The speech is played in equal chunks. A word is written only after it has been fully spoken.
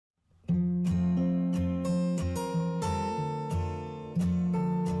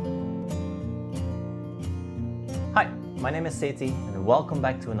my name is Seti and welcome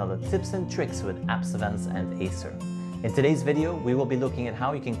back to another tips and tricks with AppsEvents and Acer. In today's video, we will be looking at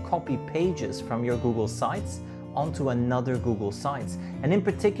how you can copy pages from your Google Sites onto another Google Sites, and in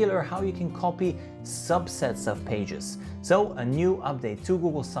particular how you can copy subsets of pages. So a new update to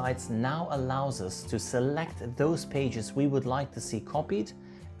Google Sites now allows us to select those pages we would like to see copied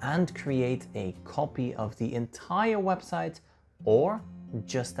and create a copy of the entire website or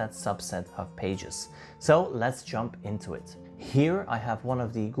just that subset of pages. So let's jump into it. Here I have one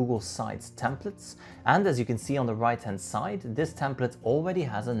of the Google Sites templates, and as you can see on the right hand side, this template already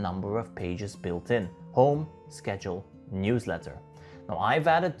has a number of pages built in: home, schedule, newsletter. Now I've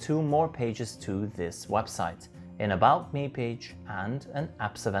added two more pages to this website, an About Me page and an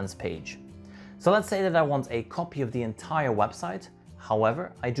AppsEvents page. So let's say that I want a copy of the entire website.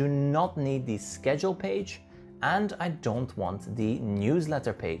 However, I do not need the schedule page and I don't want the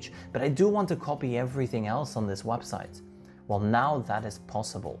newsletter page, but I do want to copy everything else on this website. Well, now that is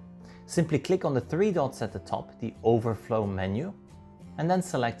possible. Simply click on the three dots at the top, the overflow menu, and then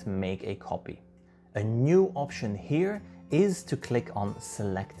select Make a Copy. A new option here is to click on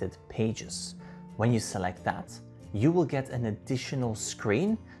Selected Pages. When you select that, you will get an additional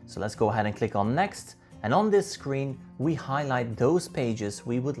screen. So let's go ahead and click on Next. And on this screen, we highlight those pages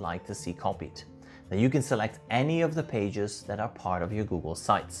we would like to see copied. Now you can select any of the pages that are part of your Google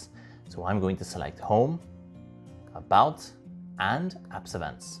Sites. So I'm going to select Home, About, and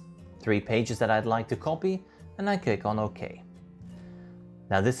AppsEvents. Three pages that I'd like to copy, and I click on OK.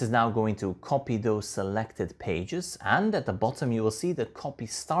 Now this is now going to copy those selected pages, and at the bottom you will see that copy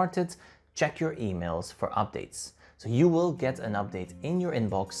started. Check your emails for updates. So you will get an update in your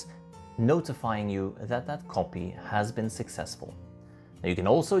inbox notifying you that that copy has been successful. Now you can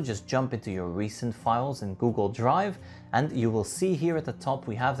also just jump into your recent files in Google Drive, and you will see here at the top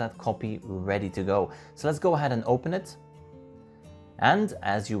we have that copy ready to go. So let's go ahead and open it. And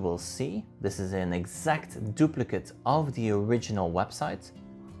as you will see, this is an exact duplicate of the original website.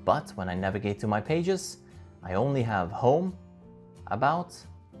 But when I navigate to my pages, I only have Home, About,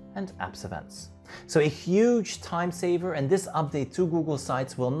 and AppsEvents. So a huge time saver, and this update to Google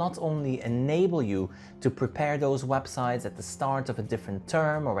Sites will not only enable you to prepare those websites at the start of a different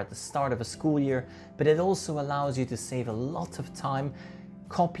term or at the start of a school year, but it also allows you to save a lot of time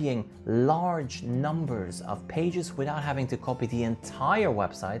copying large numbers of pages without having to copy the entire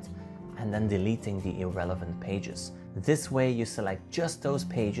website and then deleting the irrelevant pages. This way you select just those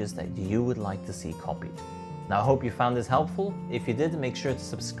pages that you would like to see copied. Now I hope you found this helpful. If you did, make sure to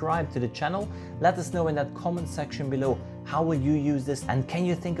subscribe to the channel. Let us know in that comment section below, how will you use this, and can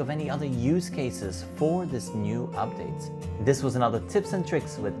you think of any other use cases for this new update? This was another tips and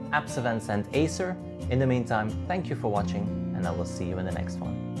tricks with AppsEvents and Acer. In the meantime, thank you for watching, and I will see you in the next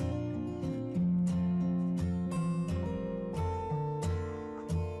one.